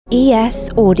ES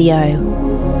Audio.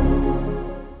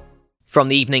 From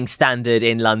the Evening Standard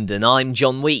in London, I'm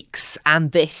John Weeks, and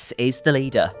this is The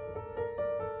Leader.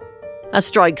 As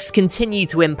strikes continue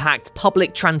to impact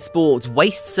public transport,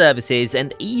 waste services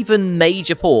and even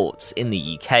major ports in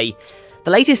the UK,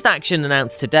 the latest action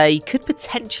announced today could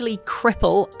potentially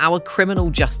cripple our criminal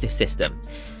justice system.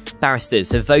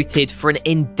 Barristers have voted for an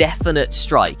indefinite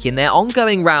strike in their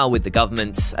ongoing row with the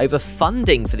government over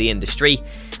funding for the industry,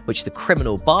 which the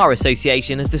Criminal Bar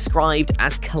Association has described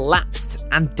as collapsed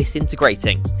and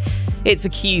disintegrating. It's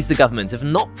accused the government of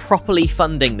not properly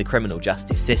funding the criminal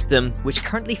justice system, which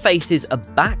currently faces a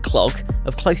backlog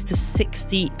of close to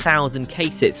 60,000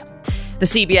 cases. The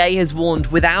CBA has warned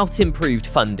without improved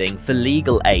funding for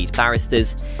legal aid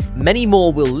barristers, many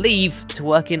more will leave to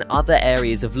work in other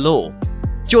areas of law.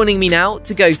 Joining me now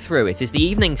to go through it is the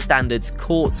Evening Standard's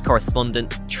courts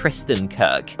correspondent Tristan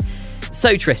Kirk.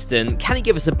 So Tristan, can you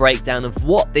give us a breakdown of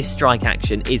what this strike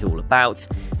action is all about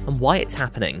and why it's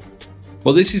happening?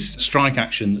 Well, this is strike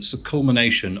action that's the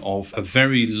culmination of a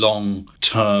very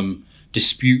long-term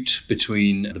dispute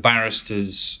between the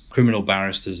barristers, criminal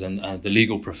barristers and the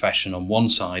legal profession on one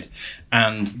side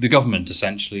and the government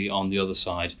essentially on the other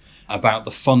side about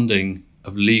the funding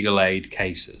of legal aid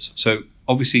cases. So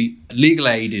obviously legal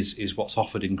aid is what's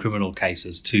offered in criminal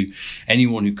cases to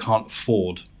anyone who can't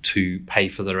afford to pay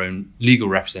for their own legal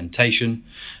representation,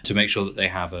 to make sure that they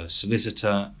have a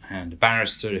solicitor and a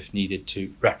barrister if needed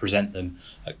to represent them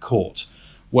at court.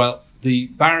 Well, the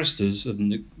barristers,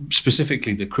 and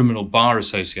specifically the Criminal Bar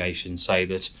Association, say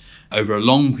that over a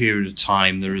long period of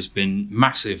time there has been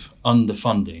massive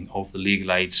underfunding of the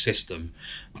legal aid system,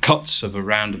 cuts of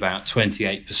around about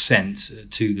 28%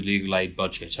 to the legal aid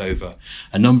budget over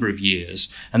a number of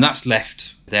years, and that's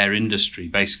left their industry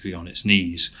basically on its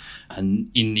knees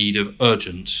and in need of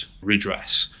urgent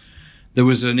redress. There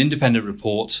was an independent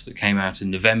report that came out in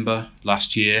November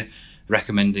last year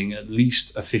recommending at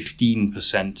least a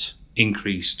 15%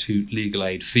 increase to legal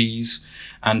aid fees,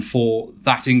 and for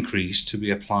that increase to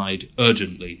be applied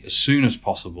urgently as soon as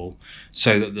possible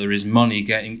so that there is money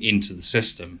getting into the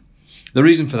system. The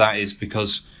reason for that is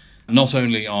because not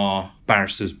only are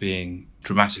barristers being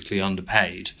dramatically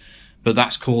underpaid, but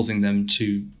that's causing them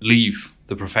to leave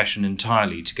the profession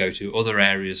entirely to go to other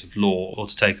areas of law or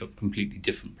to take up completely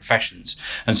different professions.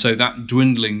 And so that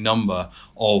dwindling number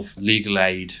of legal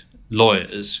aid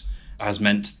lawyers has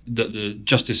meant that the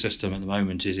justice system at the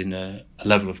moment is in a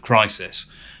level of crisis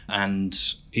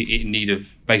and in need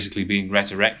of basically being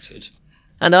resurrected.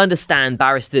 And I understand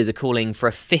barristers are calling for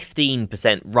a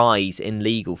 15% rise in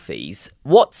legal fees.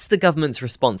 What's the government's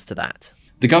response to that?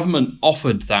 The government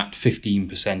offered that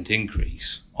 15%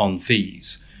 increase on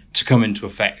fees to come into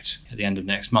effect at the end of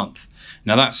next month.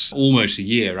 Now that's almost a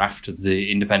year after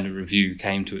the independent review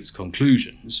came to its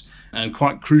conclusions, and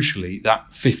quite crucially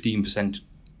that 15%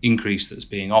 increase that's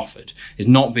being offered is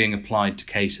not being applied to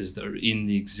cases that are in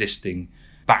the existing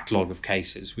backlog of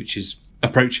cases, which is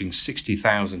approaching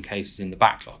 60,000 cases in the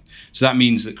backlog. So that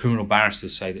means that criminal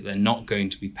barristers say that they're not going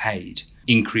to be paid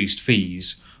increased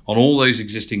fees on all those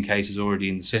existing cases already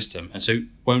in the system, and so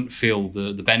won't feel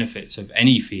the benefits of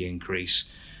any fee increase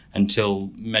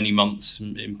until many months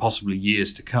and possibly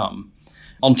years to come.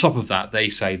 On top of that, they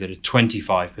say that a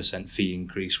 25% fee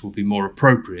increase will be more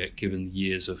appropriate given the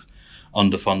years of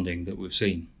underfunding that we've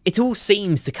seen. It all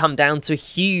seems to come down to a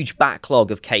huge backlog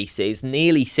of cases,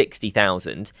 nearly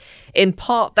 60,000. In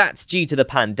part, that's due to the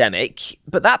pandemic,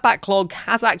 but that backlog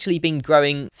has actually been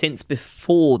growing since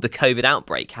before the COVID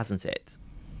outbreak, hasn't it?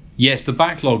 Yes, the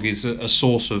backlog is a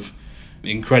source of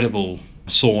incredible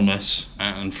soreness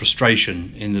and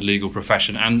frustration in the legal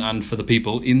profession and for the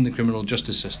people in the criminal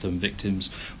justice system, victims,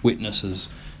 witnesses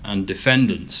and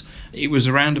defendants. It was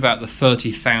around about the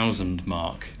 30,000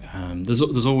 mark.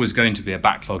 There's always going to be a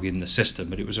backlog in the system,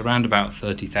 but it was around about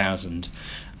 30,000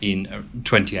 in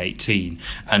 2018,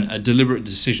 and a deliberate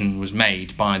decision was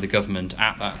made by the government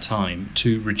at that time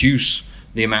to reduce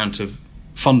the amount of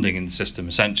funding in the system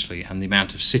essentially and the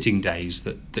amount of sitting days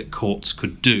that courts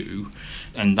could do,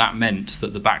 and that meant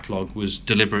that the backlog was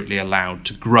deliberately allowed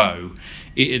to grow.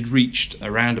 It had reached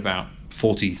around about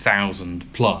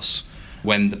 40,000 plus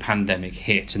when the pandemic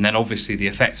hit, and then obviously the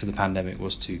effect of the pandemic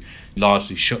was to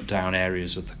largely shut down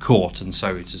areas of the court, and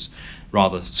so it has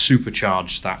rather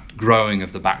supercharged that growing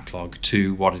of the backlog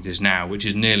to what it is now, which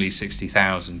is nearly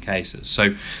 60,000 cases.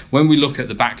 So when we look at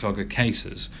the backlog of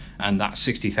cases and that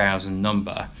 60,000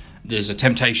 number, there's a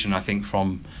temptation, I think,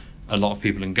 from a lot of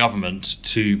people in government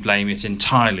to blame it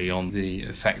entirely on the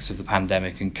effects of the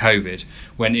pandemic and COVID,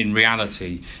 when in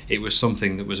reality it was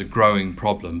something that was a growing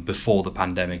problem before the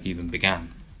pandemic even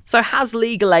began. So has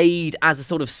legal aid as a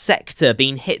sort of sector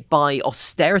been hit by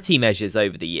austerity measures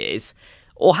over the years?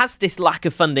 Or has this lack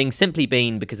of funding simply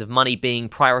been because of money being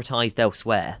prioritised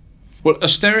elsewhere? Well,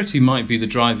 austerity might be the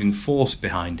driving force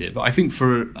behind it, but I think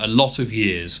for a lot of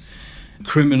years,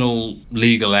 criminal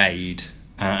legal aid,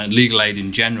 and legal aid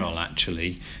in general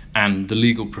actually, and the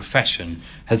legal profession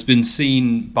has been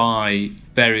seen by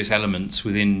various elements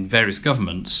within various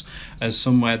governments as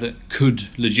somewhere that could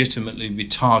legitimately be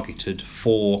targeted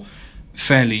for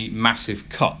fairly massive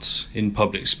cuts in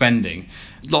public spending.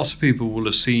 Lots of people will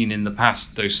have seen in the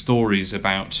past those stories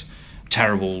about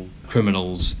terrible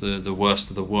criminals, the worst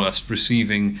of the worst,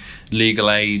 receiving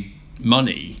legal aid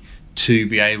money to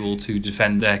be able to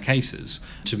defend their cases,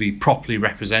 to be properly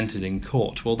represented in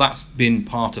court. Well, that's been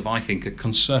part of, I think, a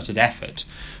concerted effort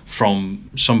from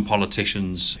some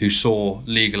politicians who saw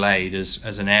legal aid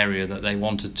as an area that they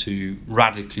wanted to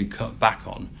radically cut back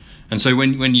on. And so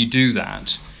when you do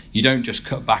that, you don't just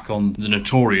cut back on the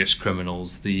notorious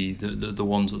criminals, the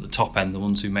ones at the top end, the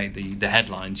ones who make the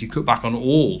headlines. You cut back on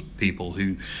all people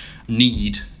who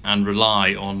need and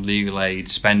rely on legal aid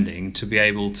spending to be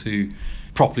able to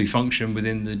properly function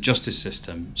within the justice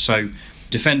system. So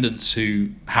defendants who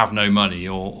have no money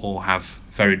or have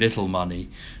very little money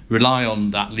rely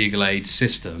on that legal aid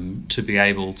system to be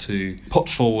able to put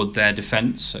forward their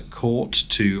defence at court,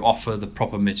 to offer the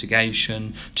proper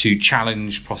mitigation, to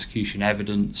challenge prosecution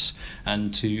evidence,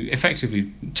 and to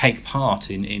effectively take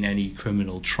part in any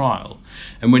criminal trial.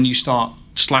 And when you start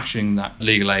slashing that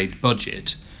legal aid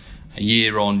budget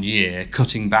year on year,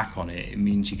 cutting back on it, it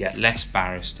means you get less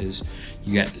barristers,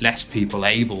 you get less people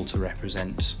able to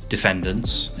represent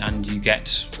defendants, and you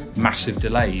get massive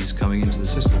delays coming into the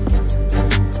system.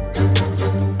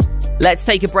 Let's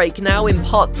take a break now. In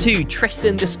part 2,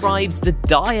 Tristan describes the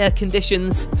dire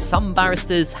conditions some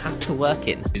barristers have to work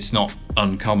in. It's not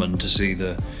uncommon to see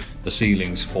the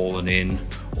ceilings fallen in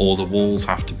or the walls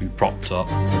have to be propped up.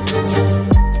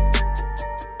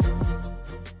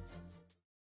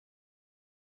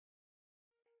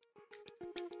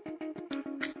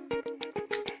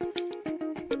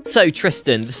 So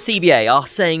Tristan, the CBA are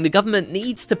saying the government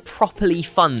needs to properly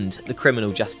fund the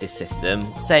criminal justice system,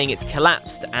 saying it's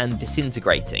collapsed and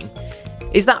disintegrating.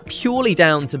 Is that purely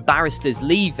down to barristers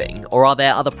leaving, or are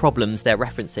there other problems they're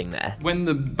referencing there? When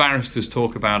the barristers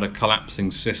talk about a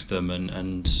collapsing system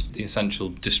and the essential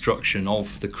destruction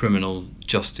of the criminal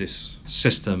justice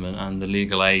system and the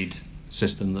legal aid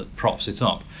system that props it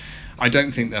up, I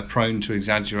don't think they're prone to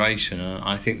exaggeration.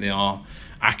 I think they are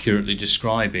accurately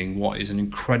describing what is an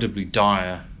incredibly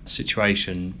dire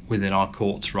situation within our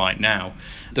courts right now.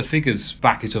 The figures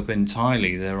back it up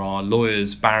entirely. There are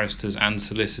lawyers, barristers and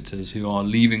solicitors who are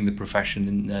leaving the profession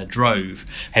in their drove,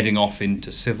 heading off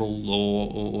into civil law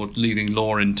or leaving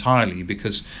law entirely,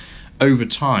 because over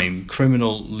time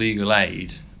criminal legal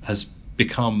aid has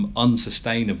become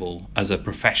unsustainable as a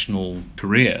professional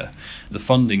career. The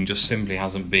funding just simply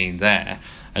hasn't been there,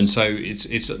 and so it's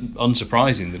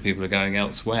unsurprising that people are going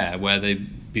elsewhere where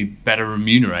they'd be better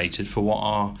remunerated for what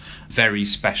are very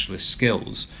specialist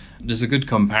skills. There's a good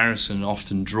comparison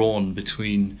often drawn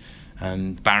between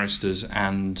barristers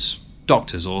and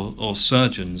doctors or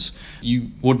surgeons. You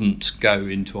wouldn't go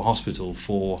into a hospital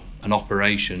for an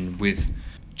operation with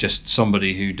just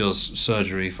somebody who does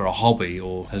surgery for a hobby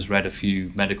or has read a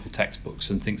few medical textbooks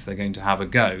and thinks they're going to have a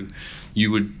go.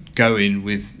 You would go in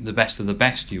with the best of the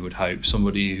best, you would hope,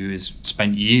 somebody who has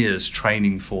spent years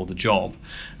training for the job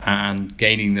and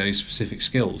gaining those specific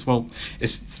skills. Well,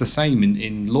 it's the same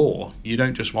in law. You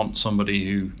don't just want somebody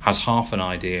who has half an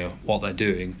idea what they're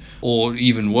doing, or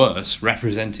even worse,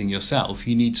 representing yourself.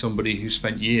 You need somebody who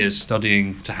spent years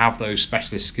studying to have those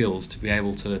specialist skills to be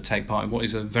able to take part in what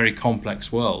is a very complex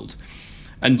world.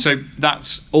 And so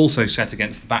that's also set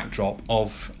against the backdrop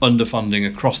of underfunding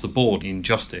across the board in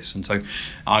justice. And so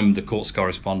I'm the courts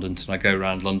correspondent and I go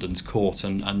around London's court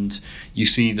and you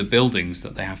see the buildings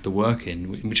that they have to work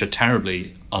in, which are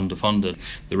terribly underfunded.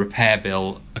 The repair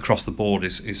bill across the board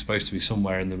is supposed to be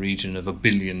somewhere in the region of £1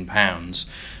 billion.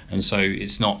 And so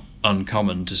it's not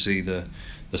uncommon to see the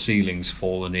ceilings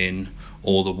fallen in,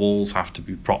 or the walls have to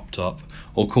be propped up,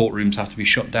 or courtrooms have to be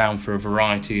shut down for a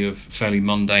variety of fairly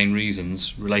mundane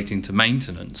reasons relating to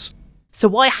maintenance. So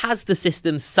why has the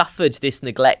system suffered this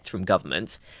neglect from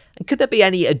government, and could there be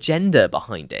any agenda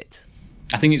behind it?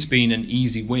 I think it's been an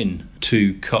easy win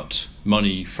to cut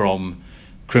money from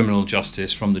criminal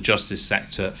justice, from the justice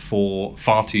sector, for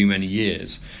far too many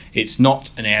years. It's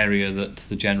not an area that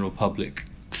the general public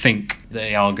think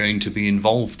they are going to be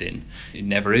involved in. It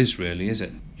never is really, is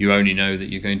it? You only know that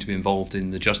you're going to be involved in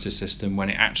the justice system when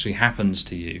it actually happens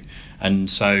to you. And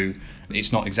so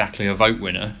it's not exactly a vote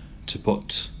winner to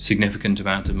put significant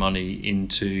amount of money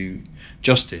into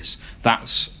justice.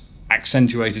 That's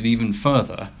accentuated even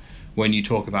further when you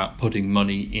talk about putting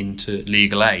money into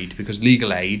legal aid, because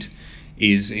legal aid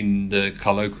is, in the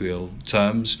colloquial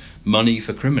terms, money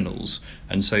for criminals.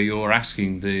 And so you're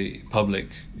asking the public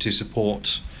to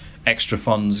support extra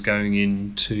funds going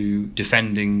into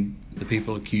defending the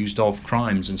people accused of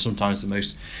crimes, and sometimes the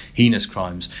most heinous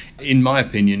crimes. In my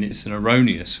opinion, it's an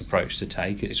erroneous approach to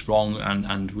take. It's wrong,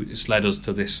 and it's led us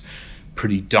to this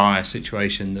pretty dire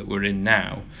situation that we're in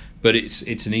now. But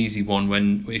it's an easy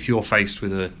one if you're faced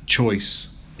with a choice,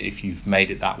 if you've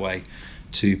made it that way,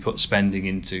 to put spending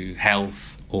into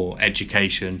health or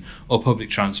education or public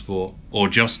transport or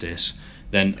justice,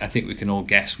 then I think we can all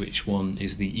guess which one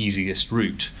is the easiest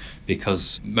route,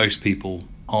 because most people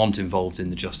aren't involved in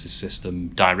the justice system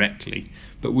directly,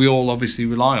 but we all obviously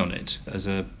rely on it as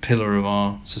a pillar of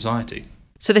our society.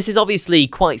 So this is obviously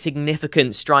quite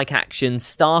significant strike action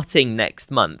starting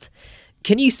next month.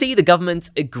 Can you see the government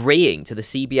agreeing to the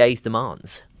CBA's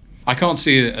demands? I can't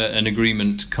see an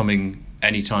agreement coming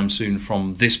anytime soon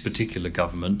from this particular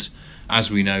government.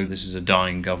 As we know, this is a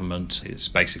dying government. It's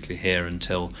basically here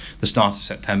until the start of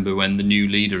September, when the new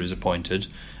leader is appointed.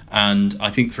 And I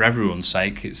think for everyone's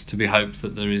sake, it's to be hoped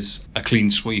that there is a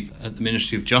clean sweep at the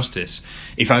Ministry of Justice,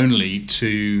 if only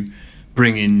to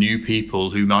bring in new people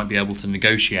who might be able to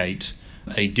negotiate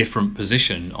a different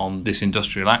position on this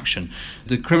industrial action.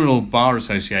 The Criminal Bar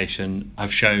Association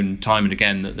have shown time and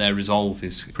again that their resolve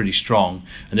is pretty strong,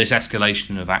 and this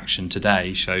escalation of action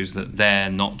today shows that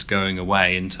they're not going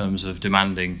away in terms of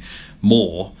demanding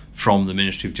more from the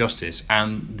Ministry of Justice.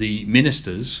 And the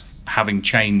ministers, having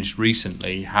changed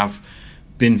recently, have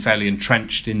been fairly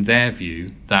entrenched in their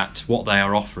view that what they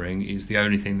are offering is the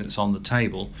only thing that's on the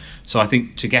table. So I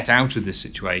think to get out of this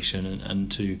situation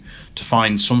and to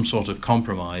find some sort of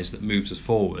compromise that moves us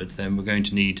forward, then we're going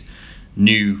to need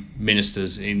new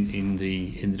ministers in the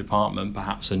department,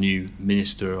 perhaps a new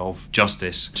Minister of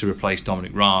Justice to replace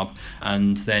Dominic Raab,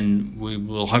 and then we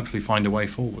will hopefully find a way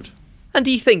forward. And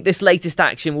do you think this latest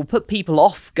action will put people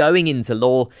off going into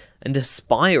law and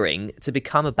aspiring to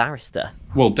become a barrister?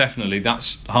 Well, definitely.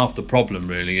 That's half the problem,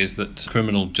 really, is that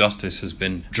criminal justice has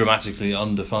been dramatically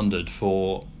underfunded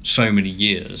for so many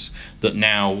years that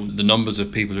now the numbers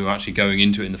of people who are actually going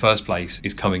into it in the first place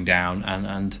is coming down,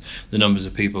 and the numbers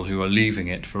of people who are leaving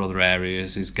it for other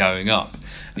areas is going up.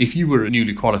 If you were a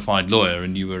newly qualified lawyer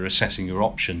and you were assessing your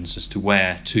options as to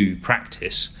where to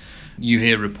practice, you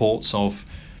hear reports of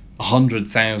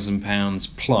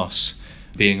 £100,000 plus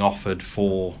being offered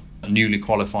for newly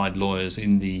qualified lawyers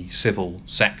in the civil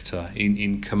sector.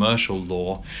 In commercial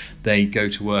law, they go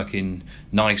to work in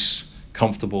nice,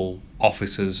 comfortable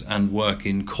offices and work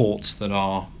in courts that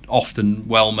are often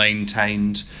well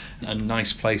maintained and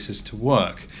nice places to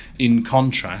work. In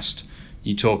contrast,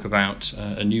 you talk about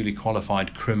a newly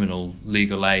qualified criminal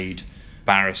legal aid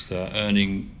barrister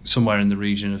earning somewhere in the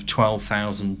region of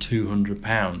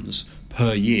 £12,200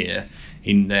 per year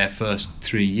in their first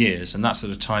 3 years, and that's at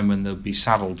a time when they'll be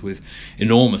saddled with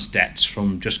enormous debts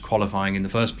from just qualifying in the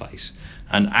first place.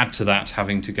 And add to that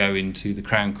having to go into the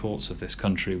Crown Courts of this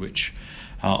country, which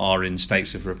are in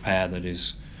states of repair that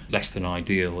is less than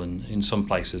ideal, and in some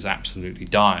places absolutely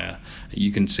dire.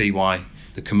 You can see why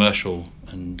the commercial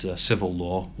and civil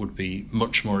law would be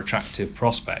much more attractive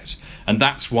prospects. And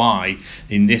that's why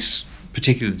in this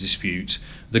particular dispute,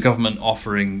 the government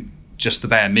offering just the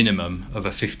bare minimum of a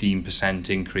 15%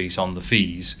 increase on the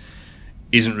fees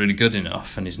isn't really good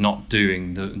enough and is not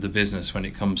doing the business when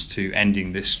it comes to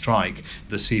ending this strike.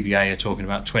 The CBA are talking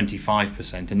about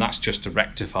 25%, and that's just to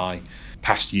rectify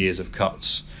past years of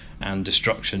cuts and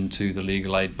destruction to the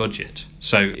legal aid budget.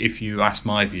 So if you ask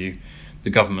my view, the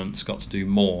government's got to do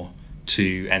more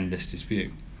to end this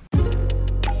dispute.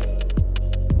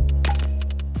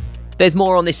 There's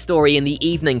more on this story in the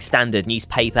Evening Standard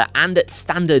newspaper and at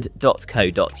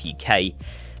standard.co.uk.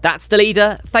 That's The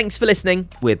Leader. Thanks for listening.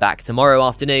 We're back tomorrow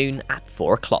afternoon at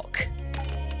 4 o'clock.